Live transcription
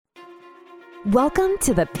Welcome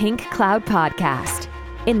to the Pink Cloud Podcast.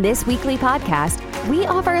 In this weekly podcast, we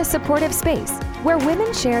offer a supportive space where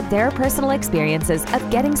women share their personal experiences of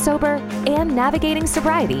getting sober and navigating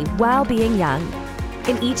sobriety while being young.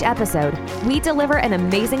 In each episode, we deliver an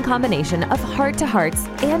amazing combination of heart-to-hearts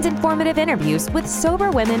and informative interviews with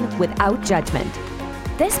sober women without judgment.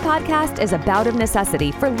 This podcast is a bout of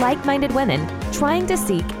necessity for like-minded women trying to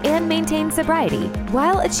seek and maintain sobriety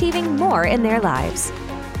while achieving more in their lives.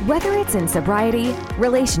 Whether it's in sobriety,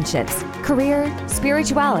 relationships, career,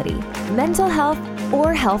 spirituality, mental health,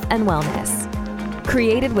 or health and wellness.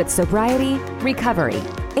 Created with sobriety, recovery,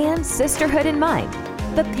 and sisterhood in mind,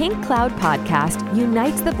 the Pink Cloud Podcast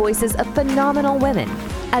unites the voices of phenomenal women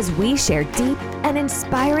as we share deep and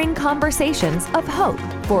inspiring conversations of hope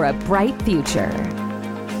for a bright future.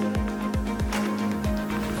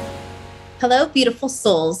 Hello, beautiful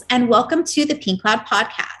souls, and welcome to the Pink Cloud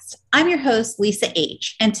Podcast. I'm your host, Lisa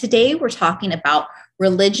H., and today we're talking about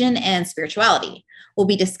religion and spirituality. We'll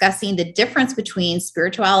be discussing the difference between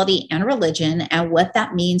spirituality and religion and what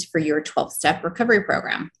that means for your 12-step recovery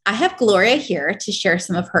program. I have Gloria here to share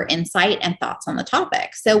some of her insight and thoughts on the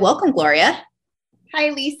topic. So welcome, Gloria. Hi,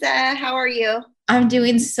 Lisa. How are you? I'm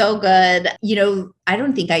doing so good. You know, I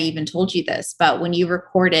don't think I even told you this, but when you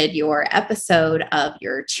recorded your episode of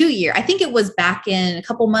your 2-year, I think it was back in a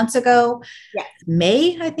couple months ago, Yes.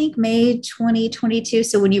 May 2022.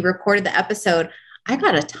 So when you recorded the episode, I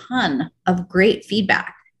got a ton of great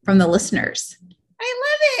feedback from the listeners. I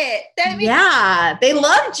love it. They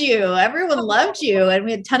loved you. Everyone loved you. And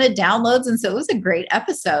we had a ton of downloads. And so it was a great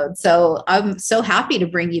episode. So I'm so happy to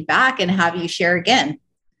bring you back and have you share again.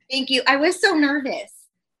 Thank you. I was so nervous,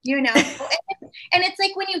 and it's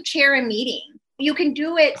like when you chair a meeting, you can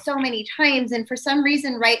do it so many times. And for some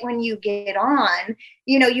reason, right when you get on,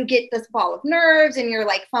 you get this ball of nerves and you're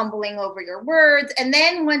like fumbling over your words. And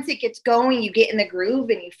then once it gets going, you get in the groove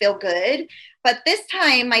and you feel good. But this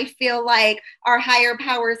time I feel like our higher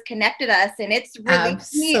powers connected us and it's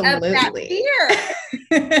released me of that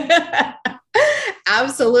fear.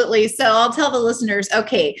 Absolutely. So I'll tell the listeners,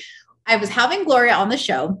 okay, I was having Gloria on the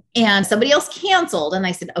show and somebody else canceled. And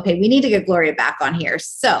I said, okay, we need to get Gloria back on here.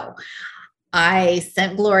 So I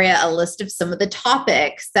sent Gloria a list of some of the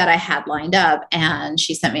topics that I had lined up. And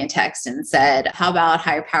she sent me a text and said, how about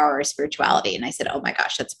higher power or spirituality? And I said, oh my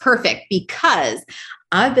gosh, that's perfect because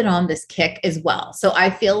I've been on this kick as well. So I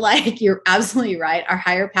feel like you're absolutely right. Our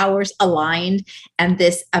higher powers aligned and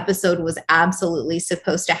this episode was absolutely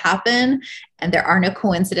supposed to happen. And there are no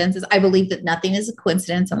coincidences. I believe that nothing is a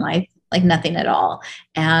coincidence in life, like nothing at all.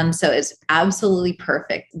 And so it's absolutely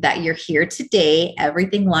perfect that you're here today,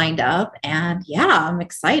 everything lined up. And yeah, I'm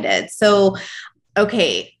excited. So,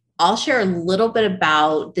 okay. I'll share a little bit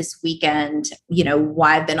about this weekend,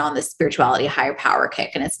 why I've been on this spirituality higher power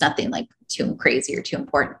kick. And it's nothing like too crazy or too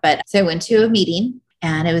important. But so I went to a meeting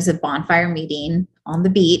and it was a bonfire meeting on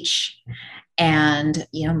the beach. And,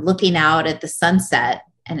 I'm looking out at the sunset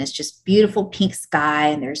and it's just beautiful pink sky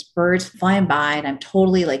and there's birds flying by and I'm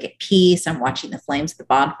totally like at peace. I'm watching the flames of the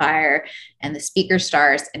bonfire and the speaker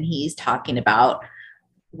starts and he's talking about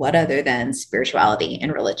what other than spirituality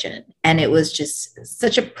and religion. And it was just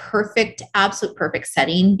such a absolute perfect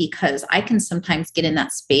setting because I can sometimes get in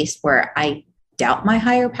that space where I doubt my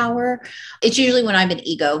higher power. It's usually when I'm in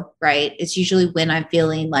ego, right? It's usually when I'm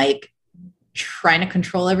feeling like trying to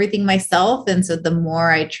control everything myself. And so the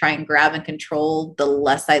more I try and grab and control, the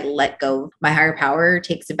less I let go. My higher power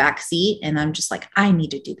takes a back seat and I'm just like, I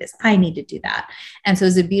need to do this. I need to do that. And so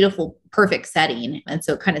it's a beautiful, perfect setting. And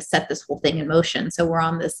so it kind of set this whole thing in motion. So we're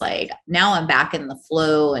on this, now I'm back in the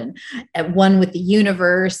flow and at one with the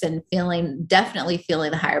universe and definitely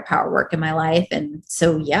feeling the higher power work in my life. And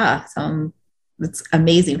so, it's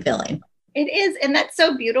amazing feeling. It is. And that's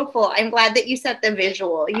so beautiful. I'm glad that you set the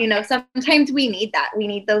visual. Sometimes we need that. We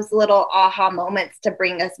need those little aha moments to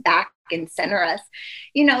bring us back and center us.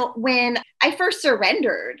 When I first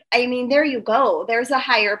surrendered, there you go. There's a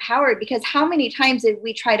higher power because how many times did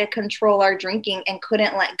we try to control our drinking and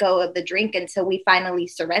couldn't let go of the drink until we finally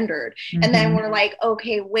surrendered? Mm-hmm. And then we're like,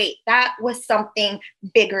 okay, wait, that was something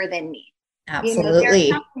bigger than me. Absolutely. There's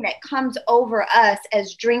something that comes over us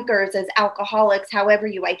as drinkers, as alcoholics, however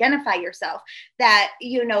you identify yourself, that,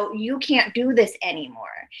 you can't do this anymore.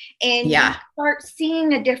 And you start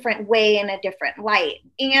seeing a different way in a different light.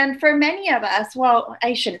 And for many of us, well,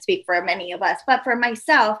 I shouldn't speak for many of us, but for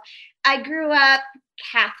myself, I grew up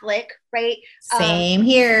Catholic, right? Same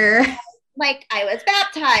here. like I was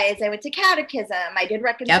baptized, I went to catechism, I did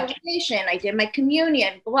reconciliation, I did my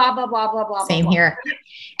communion, blah, blah, blah, blah, blah. Same blah, here. Blah.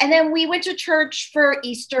 And then we went to church for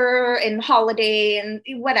Easter and holiday and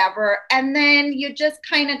whatever. And then you just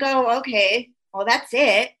kind of go, okay, well, that's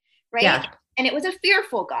it. Right. Yeah. And it was a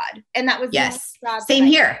fearful God. And that was yes. Same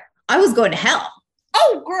here. I was going to hell.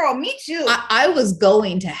 Oh, girl, me too. I was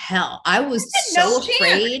going to hell. I was so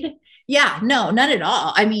afraid. Yeah, no, not at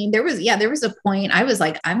all. I mean, there was a point I was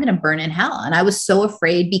like, I'm going to burn in hell. And I was so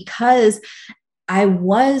afraid because I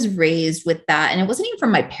was raised with that. And it wasn't even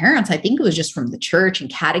from my parents. I think it was just from the church and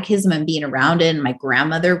catechism and being around it. And my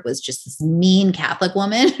grandmother was just this mean Catholic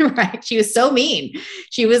woman, right? She was so mean.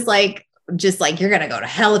 She was like, just like, you're going to go to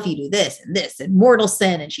hell if you do this and mortal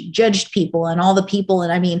sin. And she judged people and all the people.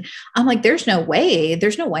 And I mean, I'm like, there's no way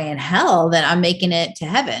in hell that I'm making it to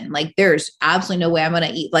heaven. Like, there's absolutely no way I'm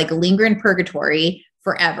going to linger in purgatory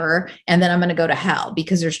forever. And then I'm going to go to hell,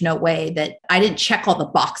 because there's no way that I didn't check all the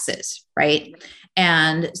boxes. Right.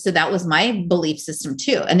 And so that was my belief system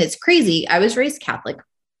too. And it's crazy. I was raised Catholic,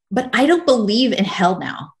 but I don't believe in hell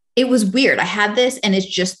now. It was weird. I had this, and it's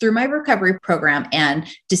just through my recovery program and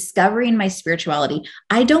discovering my spirituality.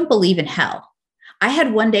 I don't believe in hell. I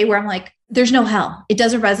had one day where I'm like, there's no hell. It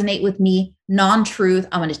doesn't resonate with me. Non-truth.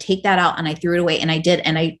 I'm going to take that out. And I threw it away, and I did.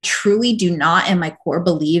 And I truly do not in my core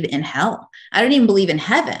believe in hell. I don't even believe in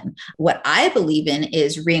heaven. What I believe in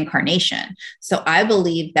is reincarnation. So I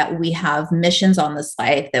believe that we have missions on this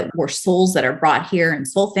life, that we're souls that are brought here in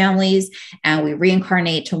soul families, and we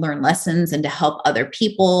reincarnate to learn lessons and to help other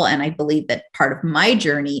people. And I believe that part of my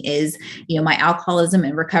journey is, my alcoholism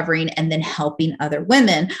and recovering, and then helping other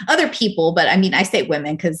women, other people. But I mean, I say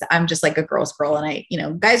women because I'm just like a girl's girl,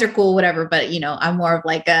 and guys are cool, whatever. But, I'm more of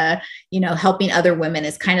like helping other women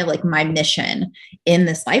is kind of like my mission in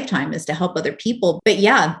this lifetime, is to help other people. But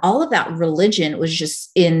yeah, all of that religion was just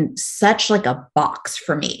in such like a box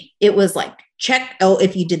for me. It was like, check. Oh,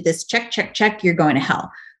 if you did this, check, you're going to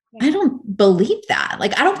hell. Yeah. I don't believe that.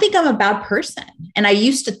 Like, I don't think I'm a bad person. And I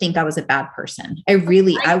used to think I was a bad person. I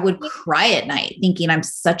would cry at night thinking I'm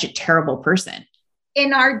such a terrible person.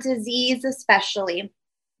 In our disease, especially,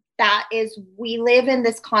 that is, we live in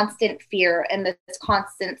this constant fear and this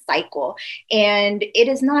constant cycle, and it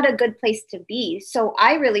is not a good place to be. So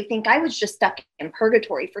I really think I was just stuck in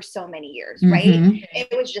purgatory for so many years, right? Mm-hmm.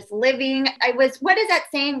 It was just living. What is that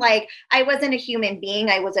saying? Like, I wasn't a human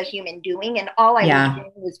being, I was a human doing, and all I was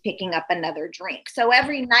doing was picking up another drink. So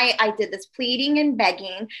every night I did this pleading and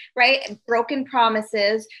begging, right? And broken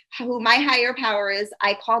promises, who my higher power is,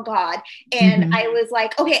 I call God. And I was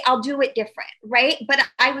like, okay, I'll do it different, right? But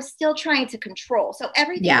I was still trying to control. So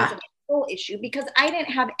everything was a control issue, because I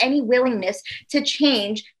didn't have any willingness to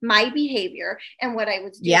change my behavior and what I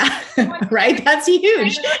was doing. Yeah, right. That's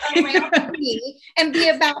huge. And be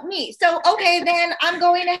about me. So, okay, then I'm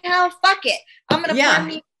going to hell. Fuck it. I'm going to pour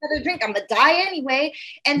me another drink. I'm going to die anyway.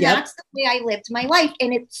 And that's the way I lived my life.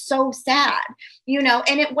 And it's so sad,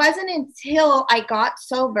 and it wasn't until I got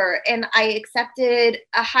sober and I accepted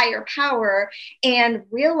a higher power and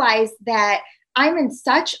realized that I'm in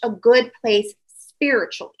such a good place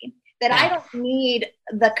spiritually that I don't need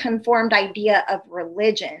the conformed idea of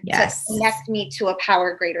religion to connect me to a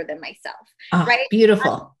power greater than myself. Oh, right?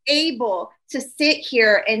 Beautiful. I'm able to sit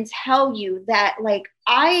here and tell you that, like,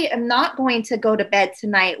 I am not going to go to bed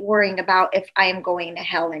tonight worrying about if I am going to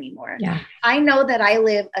hell anymore. Yeah. I know that I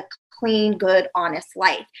live a clean, good, honest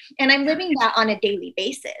life, and I'm living that on a daily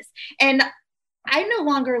basis. And I no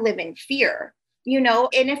longer live in fear. And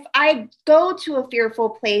if I go to a fearful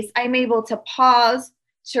place, I'm able to pause,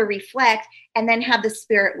 to reflect, and then have the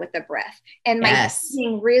spirit with the breath. And my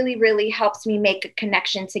breathing really, really helps me make a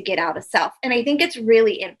connection to get out of self. And I think it's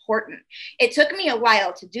really important. It took me a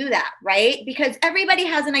while to do that, right? Because everybody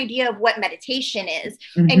has an idea of what meditation is.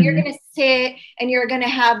 Mm-hmm. And you're going to sit and you're going to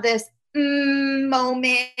have this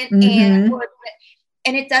moment, and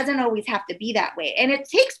it doesn't always have to be that way. And it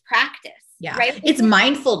takes practice. Yeah. Right? It's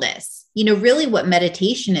mindfulness. Really what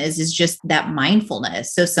meditation is just that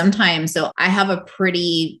mindfulness. So I have a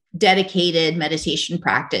pretty dedicated meditation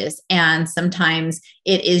practice, and sometimes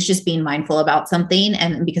it is just being mindful about something.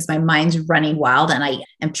 And because my mind's running wild and I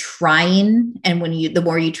am trying, and the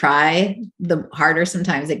more you try, the harder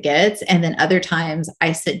sometimes it gets. And then other times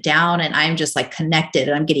I sit down and I'm just like connected,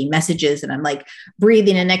 and I'm getting messages, and I'm like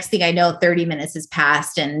breathing. And next thing I know, 30 minutes has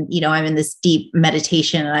passed, and I'm in this deep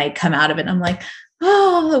meditation, and I come out of it and I'm like,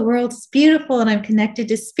 oh, the world is beautiful and I'm connected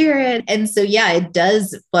to spirit. And so, yeah, it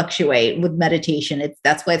does fluctuate with meditation.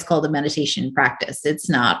 That's why it's called a meditation practice. It's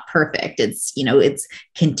not perfect. It's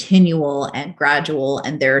continual and gradual.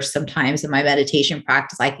 And there are some times in my meditation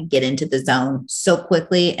practice, I can get into the zone so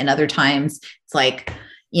quickly. And other times it's like,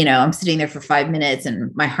 I'm sitting there for 5 minutes and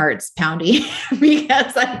my heart's pounding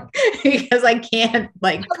because I can't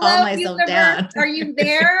calm myself universe, down. Are you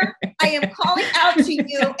there? I am calling out to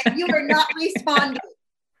you and you are not responding.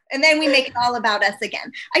 And then we make it all about us again.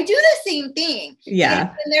 I do the same thing.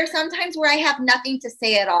 Yeah. And there's sometimes where I have nothing to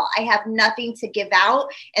say at all. I have nothing to give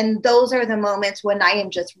out. And those are the moments when I am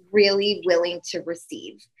just really willing to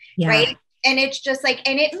receive. Yeah. Right. And it's just like,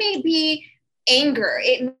 and it may be anger,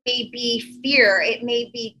 it may be fear, it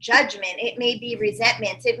may be judgment, it may be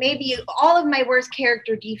resentment, it may be all of my worst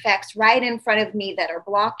character defects right in front of me that are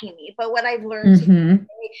blocking me. But what I've learned to do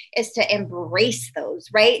is to embrace those,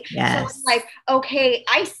 right? Yes. So it's like, okay,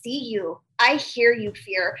 I see you, I hear you,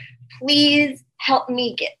 fear. Please help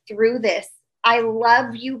me get through this. I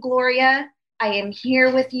love you, Gloria. I am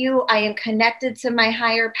here with you. I am connected to my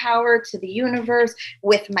higher power, to the universe,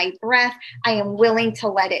 with my breath. I am willing to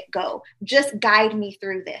let it go. Just guide me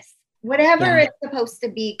through this. Whatever it's supposed to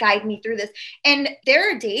be, guide me through this. And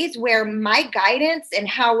there are days where my guidance and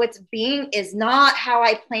how it's being is not how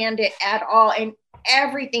I planned it at all. And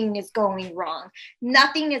everything is going wrong.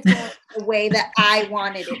 Nothing is going the way that I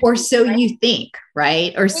wanted it. Or so you think,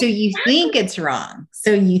 right? Or so you think it's wrong.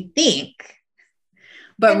 So you think.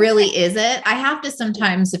 But really, is it? I have to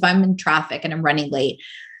sometimes, if I'm in traffic and I'm running late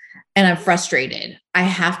and I'm frustrated, I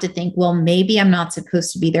have to think, well, maybe I'm not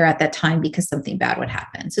supposed to be there at that time because something bad would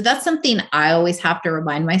happen. So that's something I always have to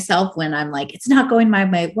remind myself when I'm like, it's not going my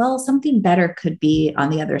way. Well, something better could be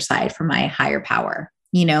on the other side for my higher power,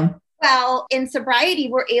 Well, in sobriety,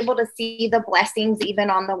 we're able to see the blessings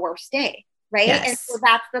even on the worst day. Right. Yes. And so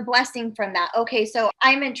that's the blessing from that. Okay. So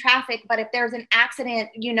I'm in traffic, but if there's an accident,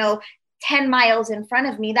 10 miles in front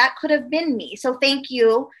of me, that could have been me. So thank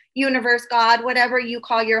you, universe, God, whatever you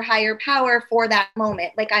call your higher power for that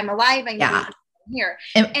moment. Like I'm alive. I know I'm here.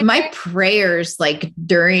 And my prayers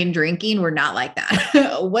during drinking were not like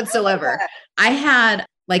that whatsoever. I had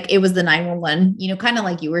it was the 911, kind of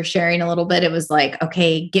like you were sharing a little bit. It was like,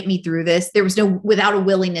 okay, get me through this. There was without a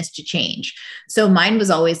willingness to change. So mine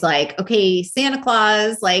was always like, okay, Santa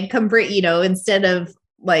Claus, come bring, instead of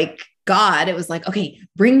God, it was like, okay,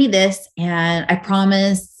 bring me this and I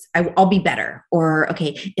promise I'll be better. Or,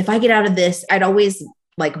 okay, if I get out of this, I'd always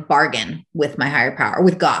bargain with my higher power,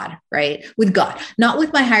 with God, right? With God, not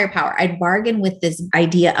with my higher power. I'd bargain with this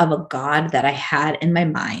idea of a God that I had in my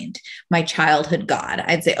mind, my childhood God.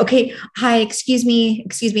 I'd say, okay, hi, excuse me.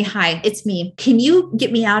 Hi, it's me. Can you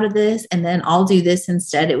get me out of this? And then I'll do this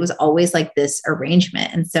instead. It was always this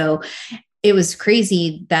arrangement. And so it was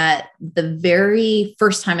crazy that the very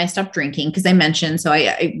first time I stopped drinking, because I mentioned, so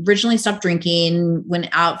I originally stopped drinking, went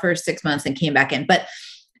out for 6 months and came back in,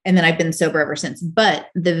 and then I've been sober ever since. But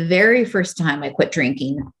the very first time I quit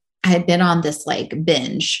drinking, I had been on this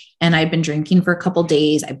binge and I'd been drinking for a couple of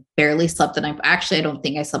days. I barely slept the night. Actually, I don't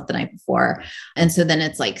think I slept the night before. And so then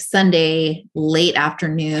it's Sunday, late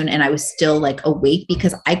afternoon, and I was still awake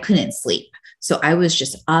because I couldn't sleep. So I was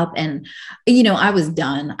just up and, I was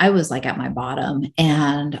done. I was at my bottom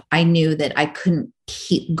and I knew that I couldn't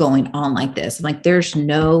keep going on like this. I'm like, there's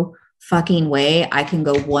no fucking way I can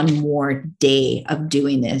go one more day of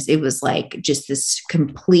doing this. It was just this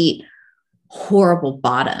complete horrible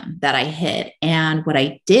bottom that I hit. And what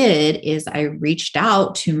I did is I reached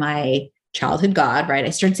out to my childhood God, right? I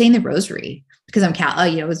started saying the rosary because I'm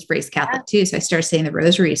Catholic, I was raised Catholic too. So I started saying the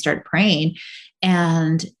rosary, started praying,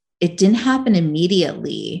 and it didn't happen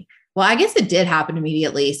immediately. Well, I guess it did happen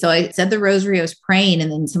immediately. So I said the rosary, I was praying,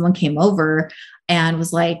 and then someone came over and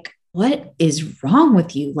was like, what is wrong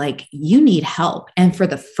with you? You need help. And for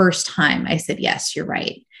the first time, I said, yes, you're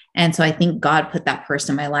right. And so I think God put that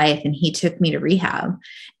person in my life and he took me to rehab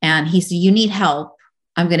and he said, you need help.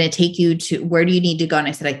 I'm going to take you to, where do you need to go? And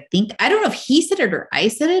I said, I don't know if he said it or I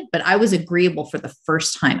said it, but I was agreeable for the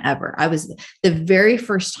first time ever. I was the very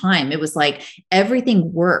first time. It was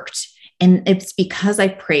everything worked. And it's because I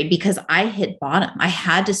prayed, because I hit bottom. I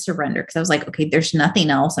had to surrender because I was like, okay, there's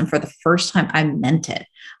nothing else. And for the first time, I meant it.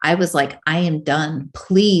 I was like, I am done.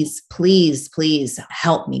 Please, please, please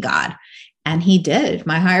help me, God. And he did.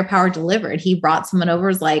 My higher power delivered. He brought someone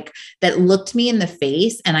over that looked me in the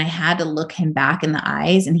face, and I had to look him back in the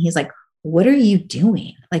eyes. And he's like, what are you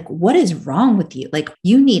doing? Like, what is wrong with you? Like,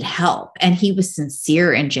 you need help. And he was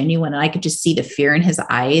sincere and genuine. And I could just see the fear in his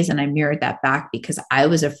eyes. And I mirrored that back because I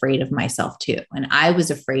was afraid of myself too. And I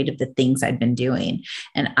was afraid of the things I'd been doing.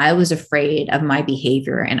 And I was afraid of my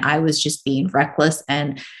behavior. And I was just being reckless.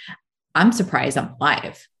 And I'm surprised I'm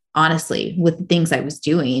alive, honestly, with the things I was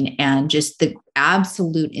doing and just the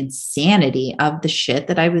absolute insanity of the shit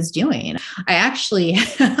that I was doing. I actually,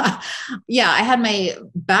 I had my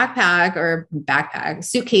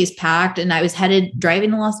suitcase packed and I was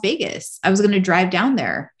driving to Las Vegas. I was going to drive down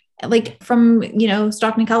there like from,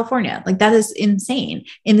 Stockton, California. Like that is insane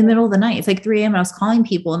in the middle of the night. It's like 3 a.m. And I was calling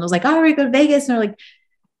people and I was like, oh, we're going to go to Vegas. And they're like,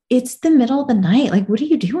 it's the middle of the night. Like, what are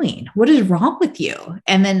you doing? What is wrong with you?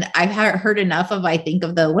 And then I've heard enough of, I think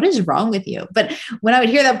of what is wrong with you? But when I would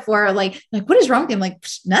hear that before, like, what is wrong with you? I'm like,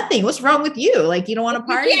 nothing. What's wrong with you? Like, you don't want to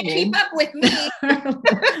party? You can't keep up with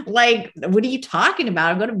me. Like, what are you talking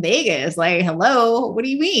about? I'm going to Vegas. Like, hello, what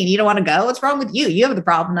do you mean? You don't want to go? What's wrong with you? You have the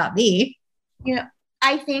problem, not me.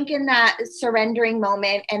 I think in that surrendering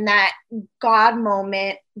moment and that God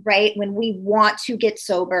moment, right, when we want to get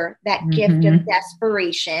sober, that gift of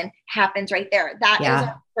desperation happens right there. That is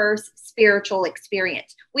our first spiritual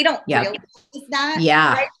experience. We don't realize that.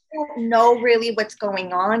 Yeah. Right? We don't know really what's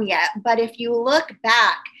going on yet. But if you look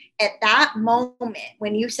back at that moment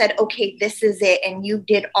when you said, okay, this is it, and you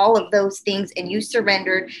did all of those things and you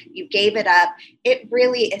surrendered, you gave it up, it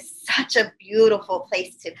really is such a beautiful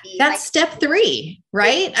place to be. That's step 3,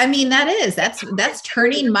 right? I mean, that's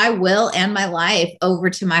turning my will and my life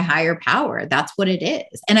over to my higher power. That's what it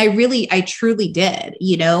is. And I truly did,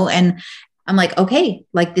 and I'm like, okay,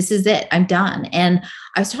 like this is it. I'm done. And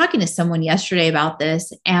I was talking to someone yesterday about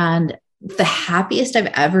this, and the happiest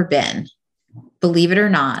I've ever been, believe it or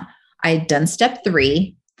not, I had done step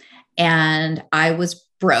 3 and I was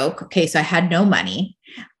broke. Okay. So I had no money.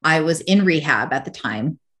 I was in rehab at the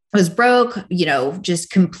time. I was broke, just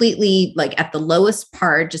completely like at the lowest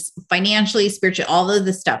part, just financially, spiritually, all of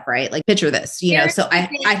the stuff, right? Like picture this, so so I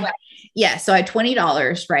had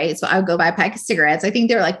 $20, right? So I would go buy a pack of cigarettes. I think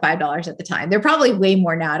they were like $5 at the time. They're probably way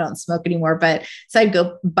more now. I don't smoke anymore, but so I'd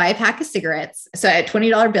go buy a pack of cigarettes. So I had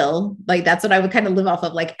 $20 bill. Like that's what I would kind of live off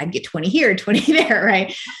of. Like I'd get 20 here, 20 there,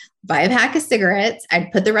 right? Buy a pack of cigarettes.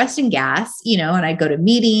 I'd put the rest in gas, and I'd go to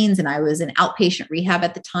meetings, and I was in outpatient rehab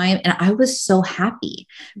at the time. And I was so happy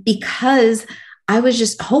because I was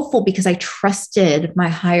just hopeful because I trusted my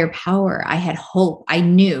higher power. I had hope. I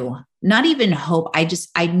knew, not even hope. I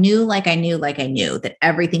knew that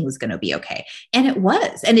everything was going to be okay. And it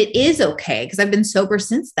was, and it is okay because I've been sober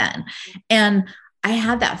since then. And I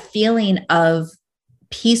had that feeling of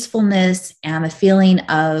peacefulness and a feeling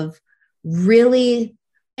of really.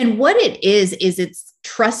 And what it is it's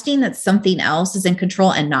trusting that something else is in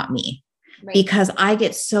control and not me. Right. Because I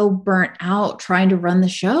get so burnt out trying to run the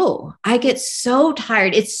show. I get so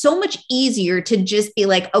tired. It's so much easier to just be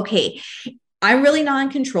like, okay, I'm really not in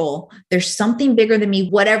control. There's something bigger than me,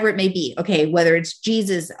 whatever it may be. Okay. Whether it's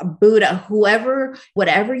Jesus, Buddha, whoever,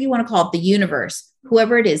 whatever you want to call it, the universe,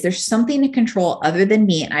 whoever it is, there's something to control other than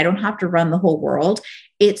me. And I don't have to run the whole world.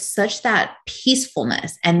 It's such that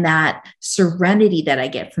peacefulness and that serenity that I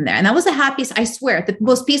get from there. And that was the happiest, I swear, the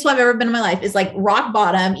most peaceful I've ever been in my life is like rock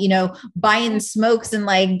bottom, buying smokes and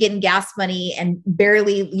like getting gas money and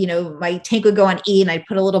barely, my tank would go on E and I'd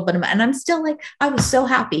put a little bit of, and I'm still like, I was so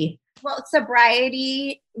happy. Well,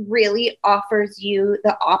 sobriety really offers you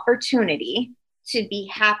the opportunity to be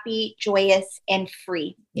happy, joyous, and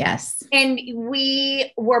free. Yes. And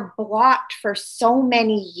we were blocked for so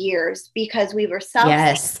many years because we were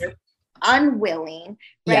self-centered, unwilling,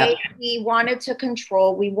 right? Yep. We wanted to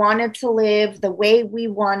control. We wanted to live the way we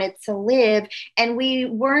wanted to live. And we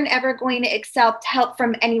weren't ever going to accept help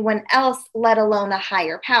from anyone else, let alone a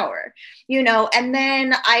higher power, and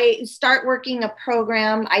then I start working a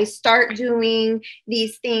program. I start doing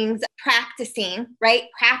these things, practicing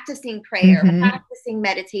prayer, practicing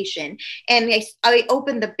meditation. And I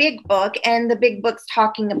opened the big book, and the big book's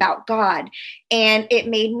talking about God. And it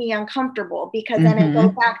made me uncomfortable because then it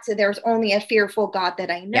goes back to there's only a fearful God that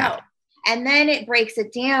I know. Yeah. And then it breaks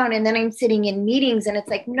it down. And then I'm sitting in meetings and it's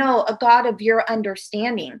like, no, a God of your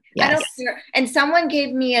understanding. Yes. I don't care. And someone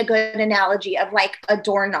gave me a good analogy of like a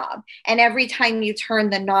doorknob. And every time you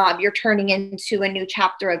turn the knob, you're turning into a new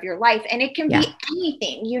chapter of your life. And it can be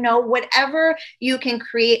anything, whatever you can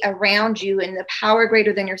create around you and the power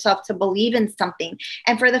greater than yourself to believe in something.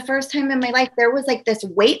 And for the first time in my life, there was like this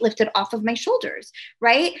weight lifted off of my shoulders,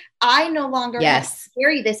 right? I no longer have to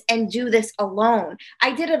carry this and do this alone.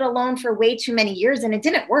 I did it alone for way too many years and it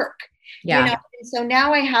didn't work. Yeah. You know, and so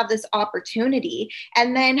now I have this opportunity.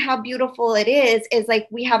 And then how beautiful it is like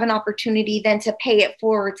we have an opportunity then to pay it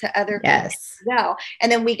forward to other people as well.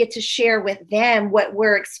 And then we get to share with them what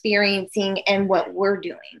we're experiencing and what we're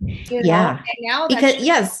doing. You know? Yeah. And now because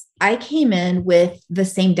yes, I came in with the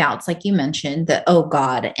same doubts, like you mentioned, that, oh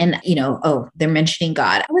God, and they're mentioning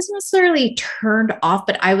God. I wasn't necessarily turned off,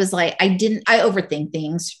 but I was like, I overthink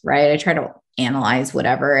things, right? I try to analyze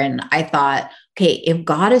whatever. And I thought, okay, if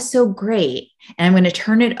God is so great and I'm going to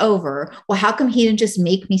turn it over, well, how come he didn't just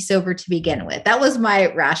make me sober to begin with? That was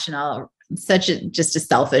my rationale. Just a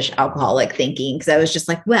selfish alcoholic thinking, because I was just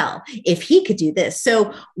like, well, if he could do this.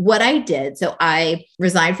 So what I did, so I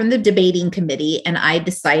resigned from the debating committee, and I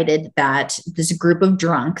decided that this group of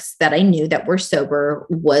drunks that I knew that were sober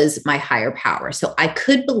was my higher power. So I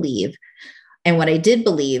could believe. And what I did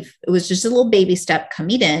believe, it was just a little baby step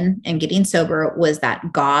coming in and getting sober, was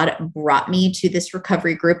that God brought me to this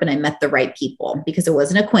recovery group and I met the right people, because it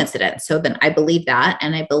wasn't a coincidence. So then I believe that.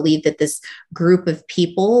 And I believe that this group of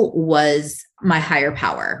people was my higher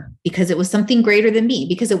power, because it was something greater than me,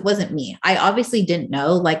 because it wasn't me. I obviously didn't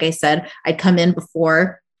know. Like I said, I'd come in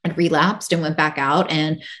before and relapsed and went back out,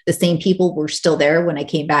 and the same people were still there when I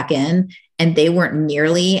came back in. And they weren't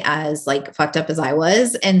nearly as like fucked up as I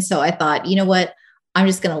was. And so I thought, you know what, I'm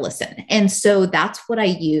just going to listen. And so that's what I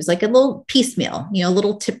use, like a little piecemeal, a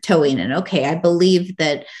little tiptoeing. And okay, I believe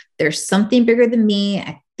that there's something bigger than me.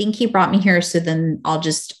 I think he brought me here. So then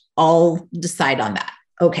I'll decide on that.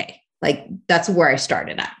 Okay. Like that's where I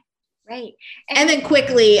started at. Right. And then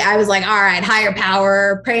quickly I was like, all right, higher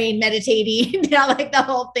power, praying, meditating, like the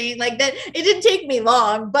whole thing like that. It didn't take me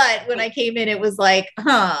long, but when I came in, it was like,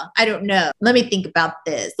 I don't know. Let me think about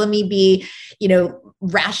this. Let me be,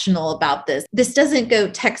 rational about this. This doesn't go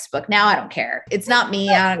textbook. Now I don't care. It's not me.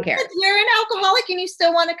 I don't care. You're an alcoholic and you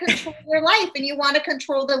still want to control your life, and you want to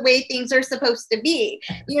control the way things are supposed to be,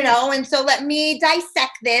 and so let me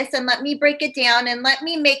dissect this and let me break it down and let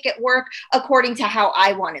me make it work according to how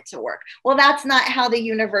I want it to work. Well, that's not how the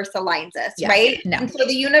universe aligns us, right? No. And so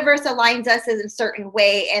the universe aligns us in a certain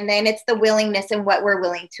way, and then it's the willingness and what we're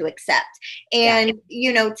willing to accept. And,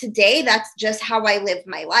 today that's just how I live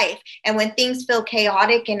my life. And when things feel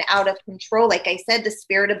chaotic and out of control, like I said, the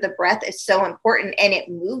spirit of the breath is so important, and it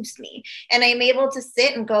moves me. And I'm able to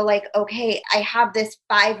sit and go like, okay, I have this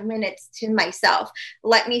 5 minutes to myself.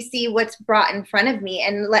 Let me see what's brought in front of me,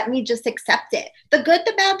 and let me just accept it. The good,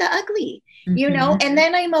 the bad, the ugly. And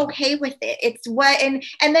then I'm okay with it. It's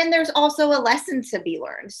and then there's also a lesson to be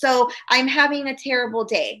learned. So I'm having a terrible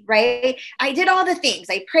day, right? I did all the things.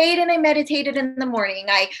 I prayed and I meditated in the morning.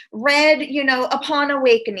 I read, Upon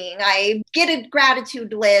Awakening. I get a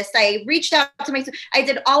gratitude list. I reached out to myself. I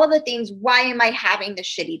did all of the things. Why am I having this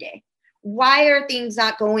shitty day? Why are things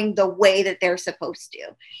not going the way that they're supposed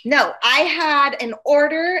to? No, I had an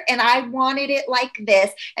order and I wanted it like this,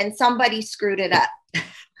 and somebody screwed it up.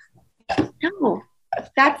 No,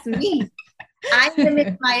 that's me. I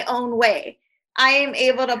limit my own way. I am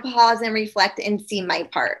able to pause and reflect and see my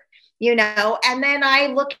part, and then I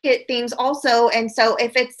look at things also. And so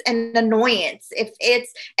if it's an annoyance, if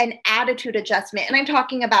it's an attitude adjustment, and I'm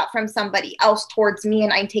talking about from somebody else towards me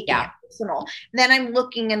and I'm taking it personal, then I'm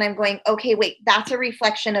looking and I'm going, okay, wait, that's a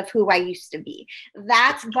reflection of who I used to be.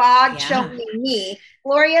 That's God showing me,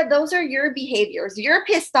 Gloria, those are your behaviors. You're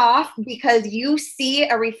pissed off because you see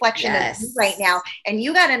a reflection of you right now, and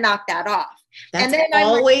you got to knock that off. That's and then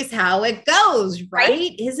always how it goes,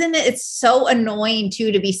 right? Isn't it? It's so annoying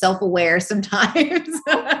too, to be self-aware sometimes.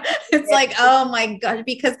 It's like, oh my God,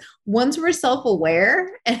 because once we're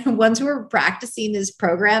self-aware and once we're practicing this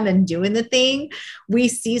program and doing the thing, we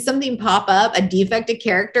see something pop up, a defective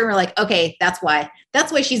character. And we're like, okay, that's why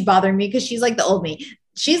she's bothering me, because she's like the old me.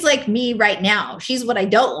 She's like me right now. She's what I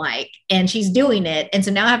don't like, and she's doing it. And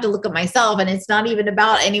so now I have to look at myself, and it's not even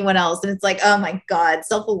about anyone else. And it's like, oh my God,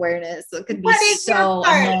 self-awareness. It could be so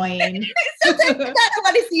annoying. Sometimes I don't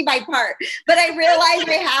want to see my part, but I realize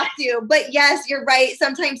I have to. But yes, you're right.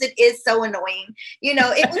 Sometimes it is so annoying.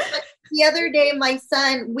 It was like the other day, my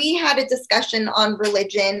son, we had a discussion on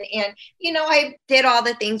religion, and, I did all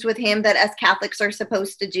the things with him that us Catholics are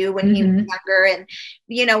supposed to do when he was younger. And,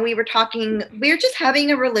 we were just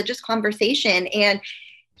having a religious conversation, and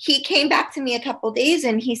he came back to me a couple of days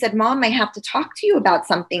and he said, Mom, I have to talk to you about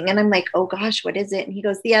something. And I'm like, oh gosh, what is it? And he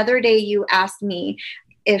goes, the other day you asked me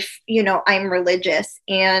if, I'm religious,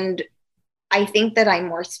 and I think that I'm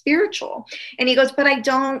more spiritual. And he goes, but I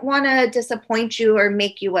don't want to disappoint you or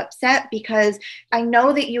make you upset because I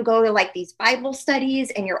know that you go to like these Bible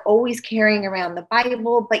studies and you're always carrying around the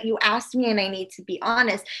Bible, but you asked me and I need to be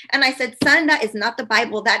honest. And I said, son, that is not the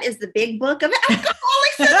Bible. That is the big book of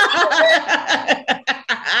Alcoholics Anonymous.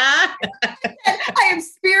 I am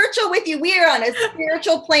spiritual with you. We are on a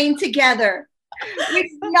spiritual plane together. We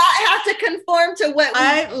do not have to conform to what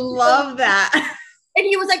I love that. And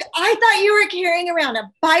he was like, I thought you were carrying around a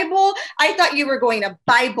Bible. I thought you were going to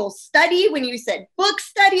Bible study when you said book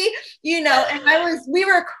study, you know, and we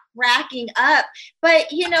were cracking up. But,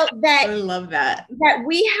 you know, that I love that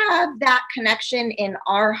we have that connection in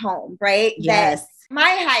our home, right? Yes. That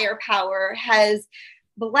my higher power has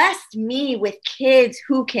blessed me with kids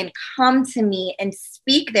who can come to me and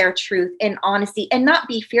speak their truth in honesty and not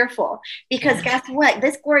be fearful. Because guess what?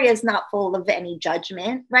 This Gloria is not full of any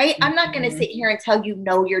judgment, right? I'm not going to sit here and tell you,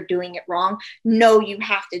 no, you're doing it wrong. No, you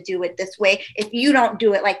have to do it this way. If you don't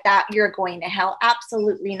do it like that, you're going to hell.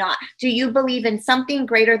 Absolutely not. Do you believe in something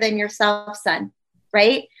greater than yourself, son?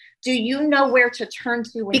 Right? Do you know where to turn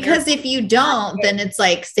to? Because if you don't, then it's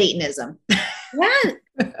like Satanism. Yeah.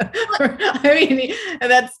 I mean,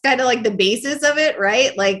 that's kind of like the basis of it,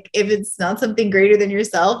 right? Like if it's not something greater than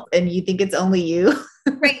yourself and you think it's only you.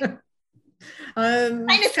 Right. Kind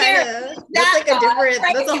of scary. That's like a different,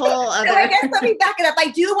 right? That's a whole other. So I guess let me back it up. I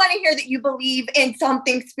do want to hear that you believe in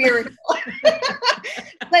something spiritual.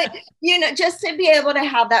 But, you know, just to be able to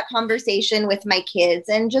have that conversation with my kids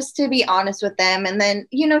and just to be honest with them. And then,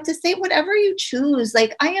 you know, to say whatever you choose,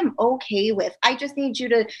 like I am okay with. I just need you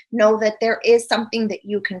to know that there is something that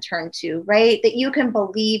you can turn to, right? That you can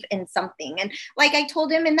believe in something. And like I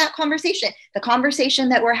told him in that conversation, the conversation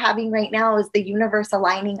that we're having right now is the universe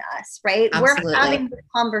aligning us, right? Absolutely. We're having this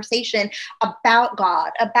conversation about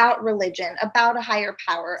God, about religion, about a higher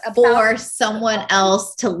power, for someone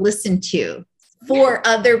else to listen to. For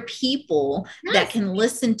other people Yes. that can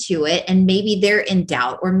listen to it and maybe they're in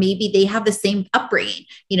doubt or maybe they have the same upbringing,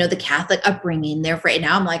 you know, the Catholic upbringing. Therefore, right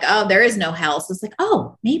now I'm like, oh, there is no hell. So it's like,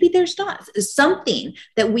 oh, maybe there's not. It's something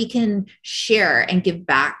that we can share and give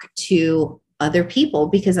back to other people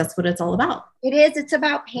because that's what it's all about. It is. It's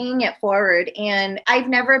about paying it forward. And I've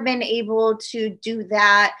never been able to do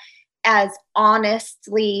that as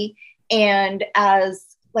honestly and as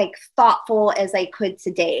like thoughtful as I could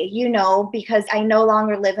today, you know, because I no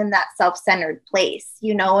longer live in that self-centered place,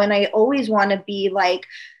 you know, and I always want to be like,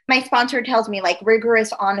 my sponsor tells me like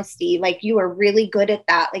rigorous honesty, like you are really good at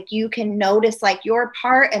that. Like you can notice like your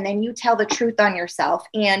part and then you tell the truth on yourself.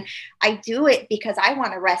 And I do it because I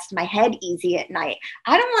want to rest my head easy at night.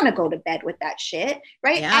 I don't want to go to bed with that shit,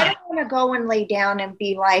 right? Yeah. I don't want to go and lay down and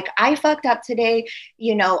be like, I fucked up today,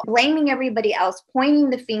 you know, blaming everybody else, pointing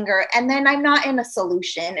the finger, and then I'm not in a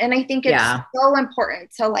solution. And I think it's so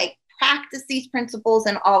important to like practice these principles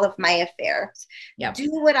in all of my affairs. Yep. Do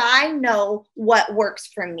what I know what works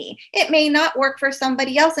for me. It may not work for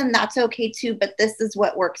somebody else, and that's okay too, but this is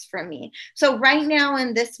what works for me. So right now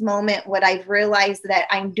in this moment, what I've realized that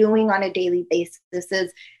I'm doing on a daily basis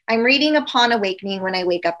is I'm reading Upon Awakening when I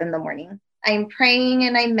wake up in the morning. I'm praying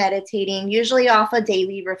and I'm meditating, usually off a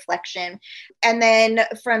daily reflection. And then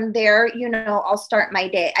from there, you know, I'll start my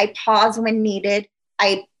day. I pause when needed.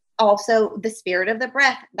 I also the spirit of the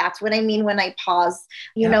breath. That's what I mean when I pause,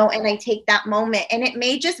 you know, and I take that moment, and it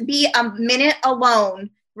may just be a minute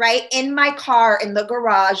alone, right? In my car, in the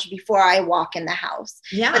garage before I walk in the house.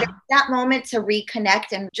 Yeah. But it's that moment to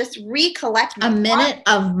reconnect and just recollect. A minute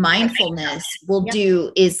of mindfulness will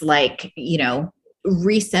do is like, you know,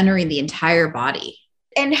 recentering the entire body.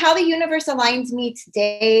 And how the universe aligns me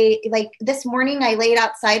today, like this morning, I laid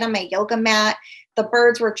outside on my yoga mat. The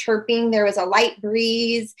birds were chirping. There was a light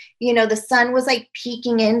breeze. You know, the sun was like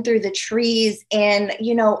peeking in through the trees. And,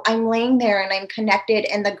 you know, I'm laying there and I'm connected,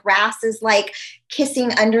 and the grass is like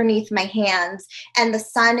kissing underneath my hands. And the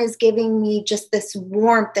sun is giving me just this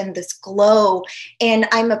warmth and this glow. And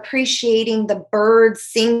I'm appreciating the birds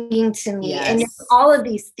singing to me. Yes. And it's all of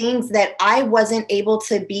these things that I wasn't able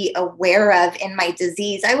to be aware of in my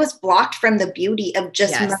disease. I was blocked from the beauty of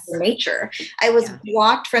just Mother Nature. I was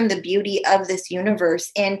blocked from the beauty of this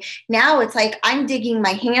universe. And now it's like I'm digging my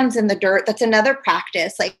hands in the dirt. That's another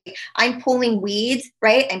practice. Like I'm pulling weeds,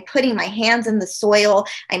 right? I'm putting my hands in the soil.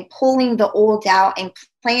 I'm pulling the old out. I'm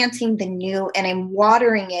planting the new, and I'm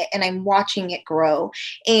watering it, and I'm watching it grow.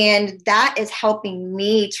 And that is helping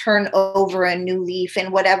me turn over a new leaf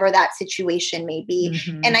in whatever that situation may be.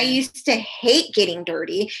 Mm-hmm. And I used to hate getting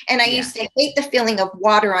dirty, and I used to hate the feeling of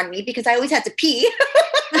water on me because I always had to pee.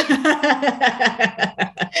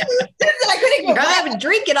 I couldn't You're not even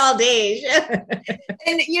drinking. it all day.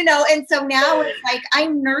 And so now it's like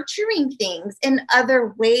I'm nurturing things in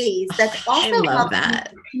other ways. That's also I love helping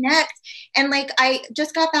that. me connect. And like, I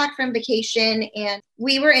just got back from vacation and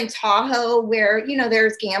we were in Tahoe where,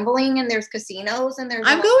 there's gambling and there's casinos and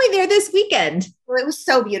I'm going there this weekend. It was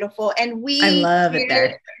so beautiful. And I love it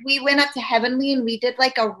there. We went up to Heavenly and we did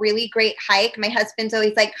like a really great hike. My husband's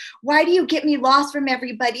always like, why do you get me lost from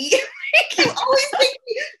everybody? You always take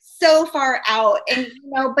me so far out. And,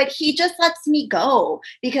 but he just lets me go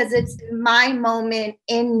because it's my moment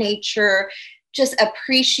in nature, just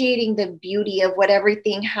appreciating the beauty of what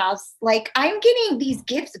everything has. Like, I'm getting these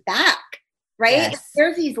gifts back. Right? Yes.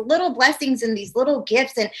 There's these little blessings and these little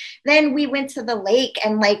gifts. And then we went to the lake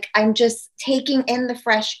and like, I'm just taking in the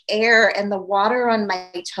fresh air and the water on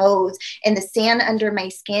my toes and the sand under my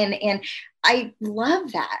skin. And I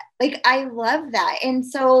love that. Like, I love that. And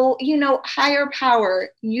so, higher power,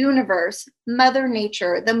 universe, Mother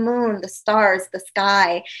Nature, the moon, the stars, the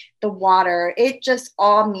sky, the water, it just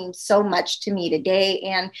all means so much to me today.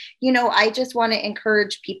 And, I just want to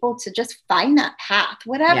encourage people to just find that path,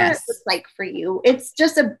 whatever it looks like for you. It's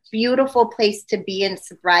just a beautiful place to be in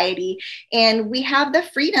sobriety. And we have the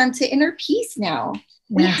freedom to inner peace now.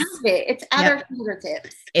 We have it. It's at our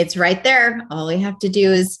fingertips. It's right there. All we have to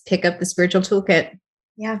do is pick up the spiritual toolkit.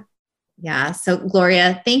 Yeah. Yeah. So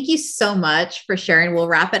Gloria, thank you so much for sharing. We'll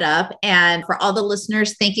wrap it up. And for all the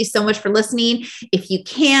listeners, thank you so much for listening. If you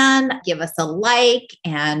can, give us a like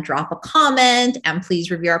and drop a comment and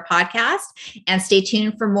please review our podcast and stay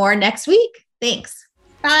tuned for more next week. Thanks.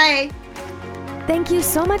 Bye. Thank you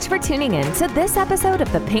so much for tuning in to this episode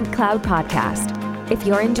of the Pink Cloud Podcast. If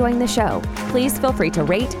you're enjoying the show, please feel free to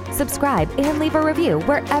rate, subscribe, and leave a review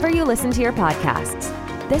wherever you listen to your podcasts.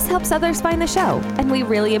 This helps others find the show, and we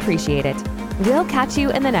really appreciate it. We'll catch you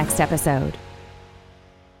in the next episode.